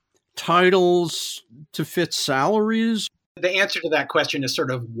of titles to fit salaries? The answer to that question is sort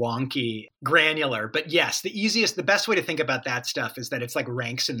of wonky, granular. But yes, the best way to think about that stuff is that it's like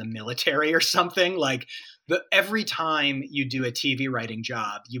ranks in the military or something. Like every time you do a TV writing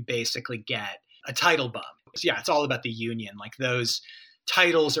job, you basically get a title bump. So yeah, it's all about the union. Like those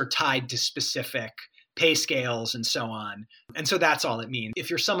titles are tied to specific pay scales and so on. And so that's all it means. If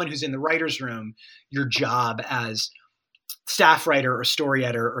you're someone who's in the writer's room, your job as staff writer or story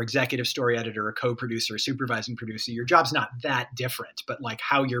editor or executive story editor or co-producer or supervising producer, your job's not that different, but like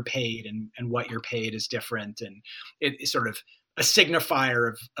how you're paid and what you're paid is different. And it's sort of a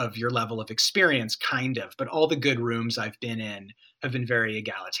signifier of your level of experience, kind of. But all the good rooms I've been in have been very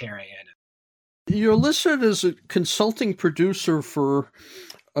egalitarian. You're listed as a consulting producer for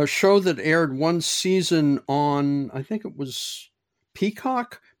a show that aired one season on, I think it was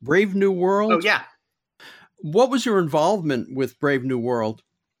Peacock, Brave New World. Oh, yeah. What was your involvement with Brave New World?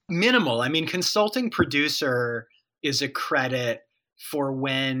 Minimal. I mean, consulting producer is a credit for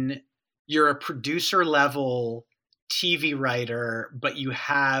when you're a producer level TV writer, but you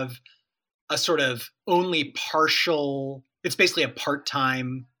have a sort of only partial, it's basically a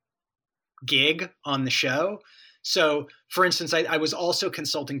part-time gig on the show. So for instance, I was also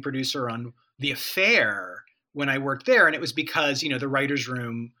consulting producer on The Affair when I worked there. And it was because, the writer's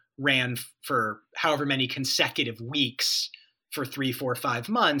room ran for however many consecutive weeks for 3, 4, 5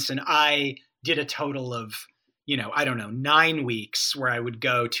 months. And I did a total of, 9 weeks where I would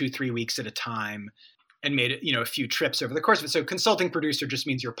go 2, 3 weeks at a time and made, a few trips over the course of it. So consulting producer just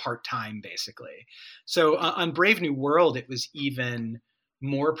means you're part-time basically. So on Brave New World, it was even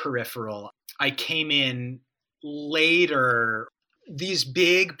more peripheral. I came in later. These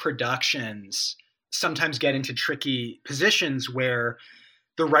big productions sometimes get into tricky positions where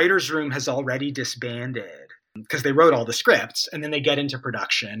the writer's room has already disbanded because they wrote all the scripts, and then they get into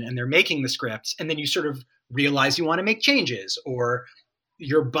production and they're making the scripts, and then you sort of realize you want to make changes, or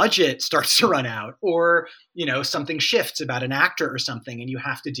your budget starts to run out, or something shifts about an actor or something and you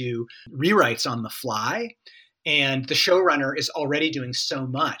have to do rewrites on the fly. And the showrunner is already doing so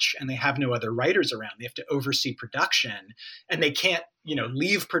much and they have no other writers around. They have to oversee production and they can't,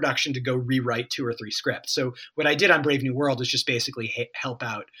 leave production to go rewrite 2 or 3 scripts. So what I did on Brave New World is just basically help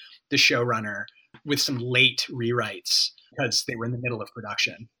out the showrunner with some late rewrites because they were in the middle of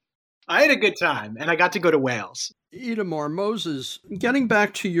production. I had a good time and I got to go to Wales. Itamar Moses, getting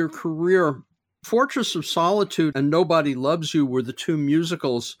back to your career, Fortress of Solitude and Nobody Loves You were the 2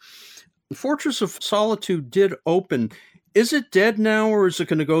 musicals. Fortress of Solitude did open. Is it dead now, or is it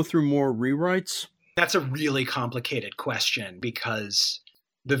going to go through more rewrites? That's a really complicated question because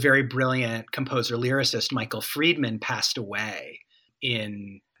the very brilliant composer lyricist Michael Friedman passed away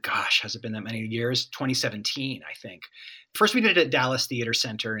in, has it been that many years? 2017, I think. First, we did it at Dallas Theater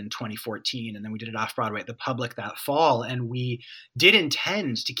Center in 2014, and then we did it off-Broadway at the Public that fall, and we did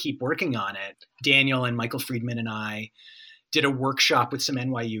intend to keep working on it. Daniel and Michael Friedman and I did a workshop with some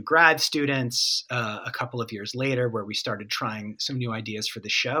NYU grad students a couple of years later where we started trying some new ideas for the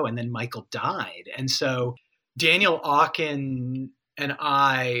show, and then Michael died. And so Daniel Auken and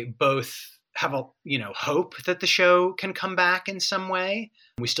I both have a hope that the show can come back in some way.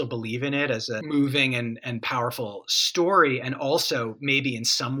 We still believe in it as a moving and powerful story, and also maybe in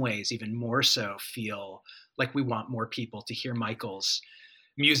some ways even more so feel like we want more people to hear Michael's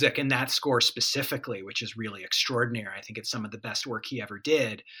music and that score specifically, which is really extraordinary. I think it's some of the best work he ever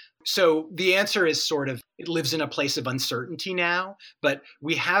did. So the answer is sort of, it lives in a place of uncertainty now, but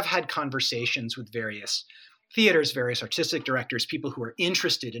we have had conversations with various theaters, various artistic directors, people who are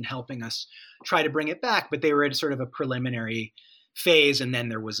interested in helping us try to bring it back, but they were at sort of a preliminary phase, and then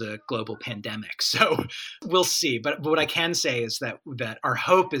there was a global pandemic. So we'll see. But what I can say is that our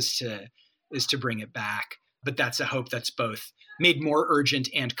hope is to bring it back, but that's a hope that's both made more urgent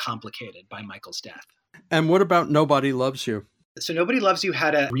and complicated by Michael's death. And what about Nobody Loves You? So Nobody Loves You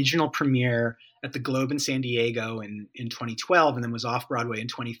had a regional premiere at the Globe in San Diego in 2012, and then was off Broadway in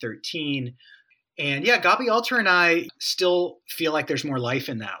 2013. And yeah, Gabi Alter and I still feel like there's more life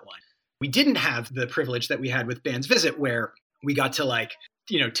in that one. We didn't have the privilege that we had with Band's Visit, where we got to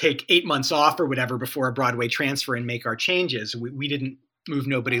take 8 months off or whatever before a Broadway transfer and make our changes. We didn't move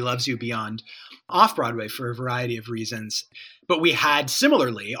Nobody Loves You beyond off-Broadway for a variety of reasons. But we had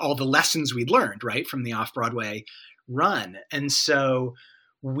similarly all the lessons we'd learned, right, from the off-Broadway run. And so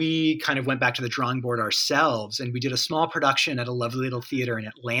we kind of went back to the drawing board ourselves, and we did a small production at a lovely little theater in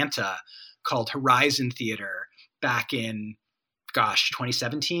Atlanta called Horizon Theater back in,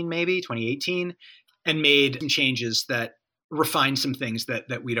 2017, maybe 2018, and made some changes that refined some things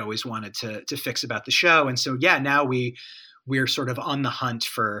that we'd always wanted to fix about the show. And so, yeah, now we're sort of on the hunt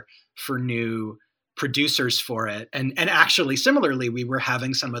for new producers for it. And actually, similarly, we were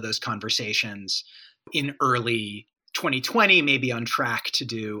having some of those conversations in early 2020, maybe on track to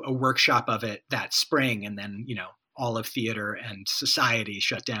do a workshop of it that spring. And then, all of theater and society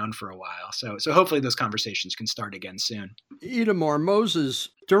shut down for a while. So hopefully those conversations can start again soon. Itamar Moses,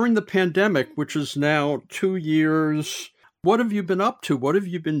 during the pandemic, which is now 2 years, what have you been up to? What have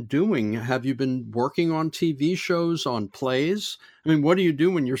you been doing? Have you been working on TV shows, on plays? I mean, what do you do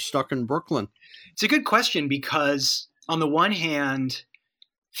when you're stuck in Brooklyn? It's a good question because on the one hand,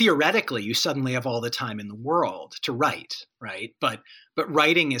 theoretically, you suddenly have all the time in the world to write, right? But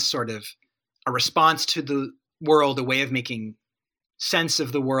writing is sort of a response to the world, a way of making sense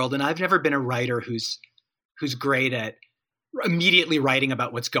of the world. And I've never been a writer who's great at immediately writing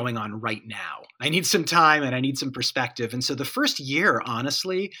about what's going on right now. I need some time and I need some perspective. And so the first year,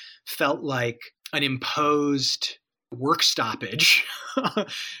 honestly, felt like an imposed work stoppage,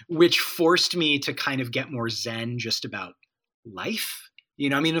 which forced me to kind of get more zen just about life.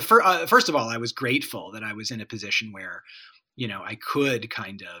 First of all, I was grateful that I was in a position where, I could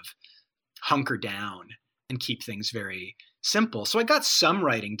kind of hunker down and keep things very simple. So I got some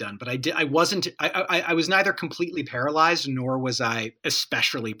writing done, but I was neither completely paralyzed nor was I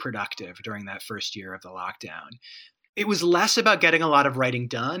especially productive during that first year of the lockdown. It was less about getting a lot of writing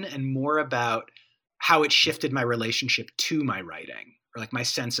done and more about how it shifted my relationship to my writing, or like my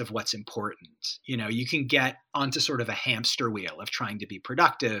sense of what's important. You can get onto sort of a hamster wheel of trying to be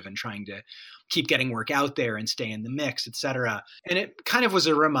productive and trying to keep getting work out there and stay in the mix, et cetera. And it kind of was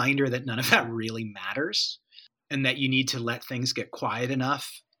a reminder that none of that really matters and that you need to let things get quiet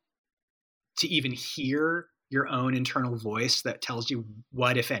enough to even hear your own internal voice that tells you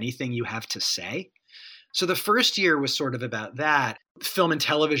what, if anything, you have to say. So the first year was sort of about that. Film and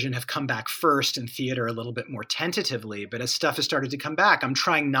television have come back first and theater a little bit more tentatively. But as stuff has started to come back, I'm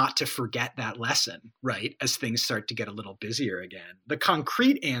trying not to forget that lesson, right? As things start to get a little busier again. The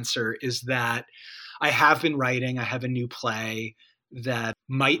concrete answer is that I have been writing. I have a new play that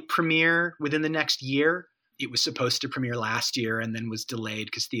might premiere within the next year. It was supposed to premiere last year and then was delayed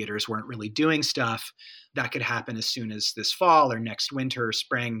because theaters weren't really doing stuff. That could happen as soon as this fall or next winter or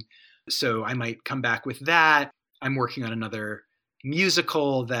spring. So I might come back with that. I'm working on another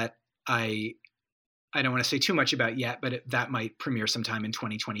musical that I don't want to say too much about yet, but that might premiere sometime in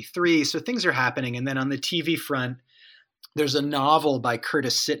 2023. So things are happening. And then on the TV front, there's a novel by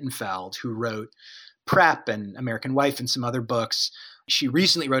Curtis Sittenfeld, who wrote Prep and American Wife and some other books. She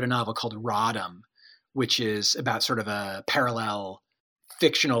recently wrote a novel called Rodham, which is about sort of a parallel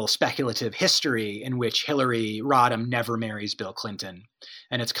fictional speculative history in which Hillary Rodham never marries Bill Clinton.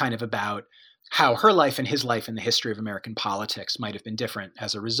 And it's kind of about how her life and his life in the history of American politics might have been different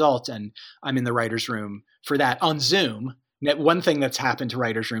as a result. And I'm in the writer's room for that on Zoom. One thing that's happened to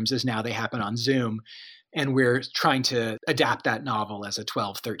writers' rooms is now they happen on Zoom. And we're trying to adapt that novel as a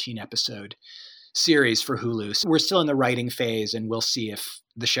 12, 13 episode series for Hulu. So we're still in the writing phase, and we'll see if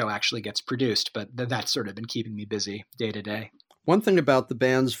the show actually gets produced. But that's sort of been keeping me busy day to day. One thing about The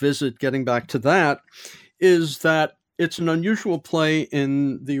Band's Visit, getting back to that, is that it's an unusual play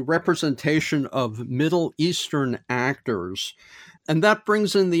in the representation of Middle Eastern actors. And that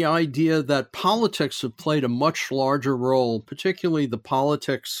brings in the idea that politics have played a much larger role, particularly the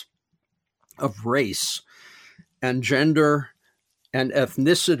politics of race and gender and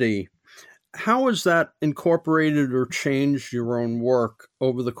ethnicity. How has that incorporated or changed your own work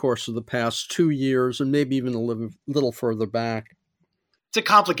over the course of the past 2 years and maybe even a little further back? It's a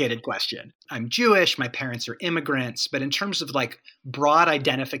complicated question. I'm Jewish, my parents are immigrants, but in terms of like broad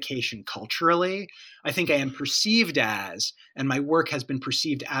identification culturally, I think I am perceived as, and my work has been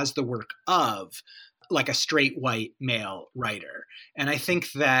perceived as the work of, like a straight white male writer. And I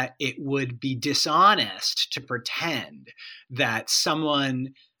think that it would be dishonest to pretend that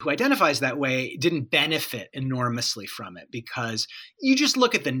someone who identifies that way didn't benefit enormously from it, because you just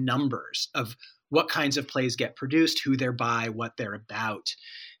look at the numbers of what kinds of plays get produced, who they're by, what they're about.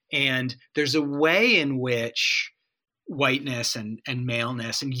 And there's a way in which whiteness and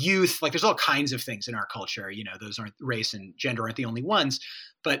maleness and youth, like there's all kinds of things in our culture, those aren't, race and gender aren't the only ones,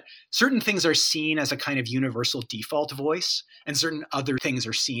 but certain things are seen as a kind of universal default voice, and certain other things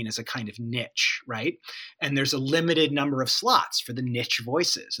are seen as a kind of niche, right? And there's a limited number of slots for the niche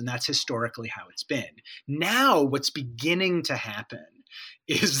voices, and that's historically how it's been. Now what's beginning to happen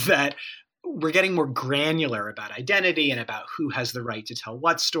is that we're getting more granular about identity and about who has the right to tell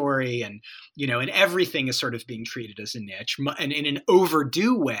what story. And, and everything is sort of being treated as a niche. And in an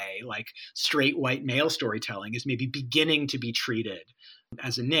overdue way, like straight white male storytelling is maybe beginning to be treated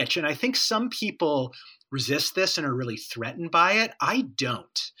as a niche. And I think some people resist this and are really threatened by it. I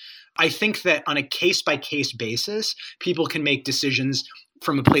don't. I think that on a case-by-case basis, people can make decisions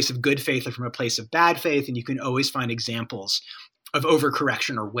from a place of good faith or from a place of bad faith, and you can always find examples of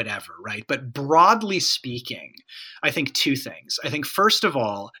overcorrection or whatever, right? But broadly speaking, I think two things. I think, first of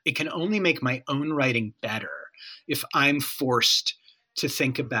all, it can only make my own writing better if I'm forced to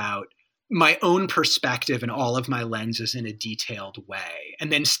think about my own perspective and all of my lenses in a detailed way,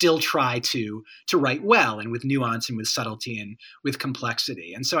 and then still try to write well and with nuance and with subtlety and with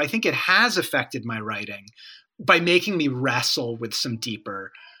complexity. And so I think it has affected my writing by making me wrestle with some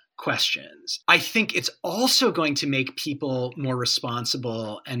deeper questions. I think it's also going to make people more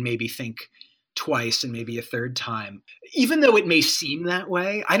responsible and maybe think twice and maybe a third time. Even though it may seem that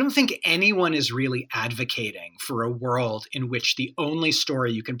way, I don't think anyone is really advocating for a world in which the only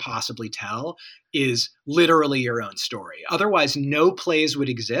story you can possibly tell is literally your own story. Otherwise, no plays would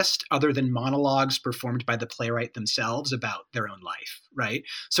exist other than monologues performed by the playwright themselves about their own life, right?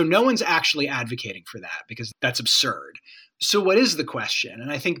 So no one's actually advocating for that because that's absurd. So what is the question?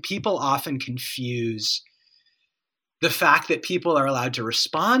 And I think people often confuse the fact that people are allowed to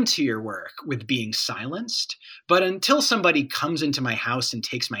respond to your work with being silenced. But until somebody comes into my house and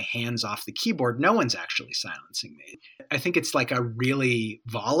takes my hands off the keyboard, no one's actually silencing me. I think it's like a really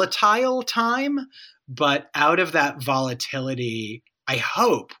volatile time, but out of that volatility, I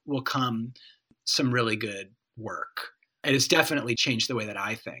hope will come some really good work. It has definitely changed the way that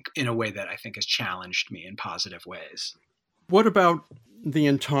I think in a way that I think has challenged me in positive ways. What about the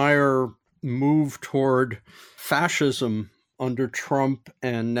entire move toward fascism under Trump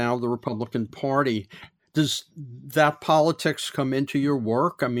and now the Republican Party? Does that politics come into your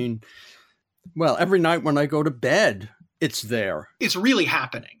work? I mean, well, every night when I go to bed, it's there. It's really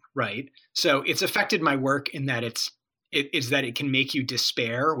happening, right? So it's affected my work in that it can make you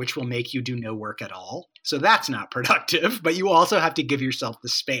despair, which will make you do no work at all. So that's not productive, but you also have to give yourself the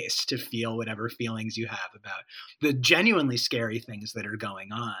space to feel whatever feelings you have about the genuinely scary things that are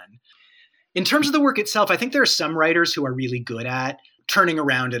going on. In terms of the work itself, I think there are some writers who are really good at turning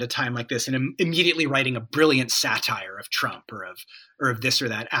around at a time like this and immediately writing a brilliant satire of Trump or of this or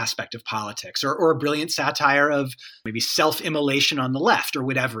that aspect of politics, or a brilliant satire of maybe self-immolation on the left or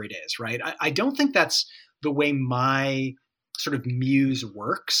whatever it is, right? I don't think that's the way my sort of muse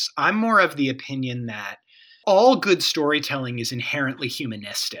works. I'm more of the opinion that all good storytelling is inherently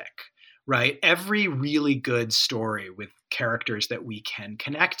humanistic, right? Every really good story with characters that we can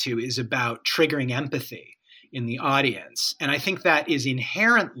connect to is about triggering empathy in the audience. And I think that is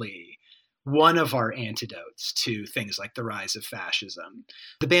inherently one of our antidotes to things like the rise of fascism.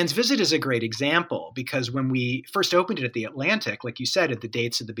 The Band's Visit is a great example because when we first opened it at the Atlantic, like you said, at the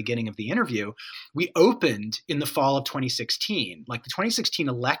dates at the beginning of the interview, we opened in the fall of 2016. Like the 2016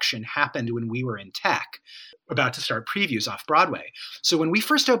 election happened when we were in tech, about to start previews off Broadway. So when we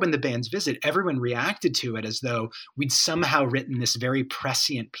first opened The Band's Visit, everyone reacted to it as though we'd somehow written this very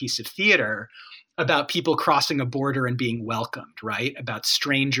prescient piece of theater about people crossing a border and being welcomed, right? About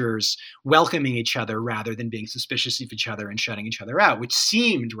strangers welcoming each other rather than being suspicious of each other and shutting each other out, which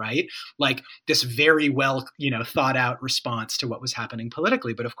seemed, right, like this very well, thought out response to what was happening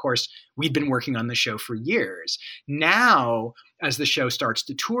politically. But of course, we'd been working on the show for years. Now, as the show starts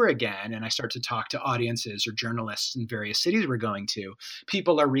to tour again, and I start to talk to audiences or journalists in various cities we're going to,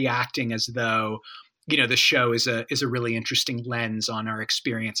 people are reacting as though the show is a really interesting lens on our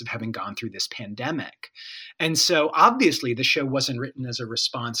experience of having gone through this pandemic. And so obviously the show wasn't written as a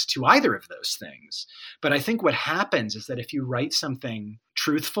response to either of those things. But I think what happens is that if you write something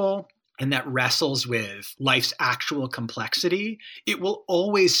truthful and that wrestles with life's actual complexity, it will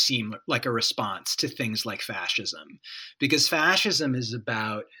always seem like a response to things like fascism. Because fascism is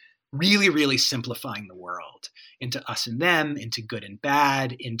about really, really simplifying the world into us and them, into good and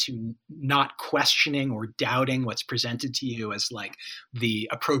bad, into not questioning or doubting what's presented to you as like the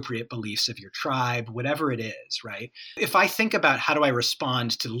appropriate beliefs of your tribe, whatever it is, right? If I think about how do I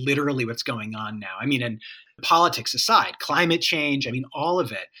respond to literally what's going on now, I mean, and politics aside, climate change, I mean, all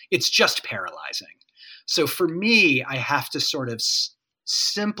of it, it's just paralyzing. So for me, I have to sort of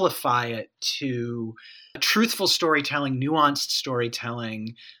simplify it to truthful storytelling, nuanced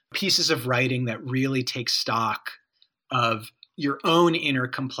storytelling, pieces of writing that really take stock of your own inner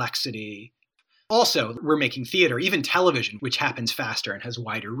complexity. Also, we're making theater, even television, which happens faster and has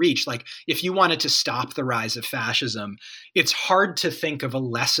wider reach. Like if you wanted to stop the rise of fascism, it's hard to think of a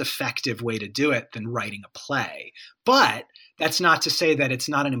less effective way to do it than writing a play. But that's not to say that it's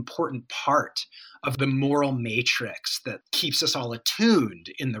not an important part of the moral matrix that keeps us all attuned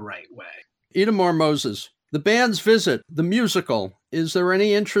in the right way. Itamar Moses, The Band's Visit, the musical. Is there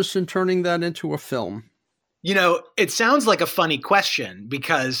any interest in turning that into a film? It sounds like a funny question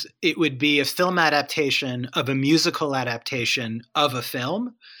because it would be a film adaptation of a musical adaptation of a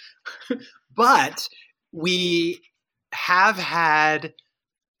film. But we have had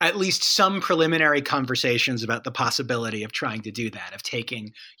at least some preliminary conversations about the possibility of trying to do that, of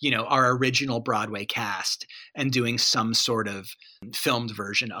taking, our original Broadway cast and doing some sort of filmed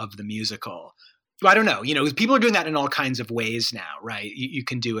version of the musical. I don't know, people are doing that in all kinds of ways now, right? You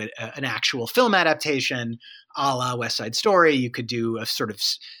can do an actual film adaptation a la West Side Story. You could do a sort of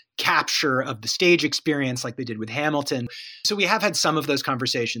capture of the stage experience like they did with Hamilton. So we have had some of those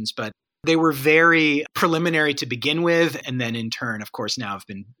conversations, but They were very preliminary to begin with, and then in turn, of course, now have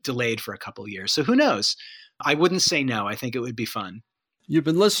been delayed for a couple of years. So who knows? I wouldn't say no. I think it would be fun. You've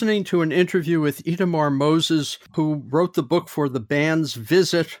been listening to an interview with Itamar Moses, who wrote the book for The Band's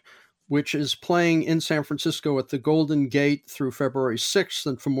Visit, which is playing in San Francisco at the Golden Gate through February 6th.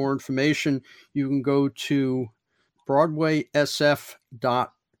 And for more information, you can go to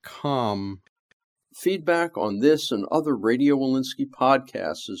BroadwaySF.com. Feedback on this and other Radio Walensky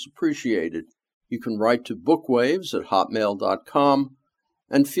podcasts is appreciated. You can write to bookwaves@hotmail.com,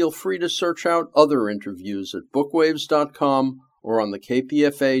 and feel free to search out other interviews at bookwaves.com or on the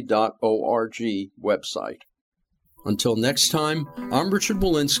kpfa.org website. Until next time, I'm Richard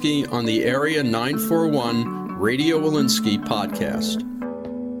Walensky on the Area 941 Radio Walensky podcast.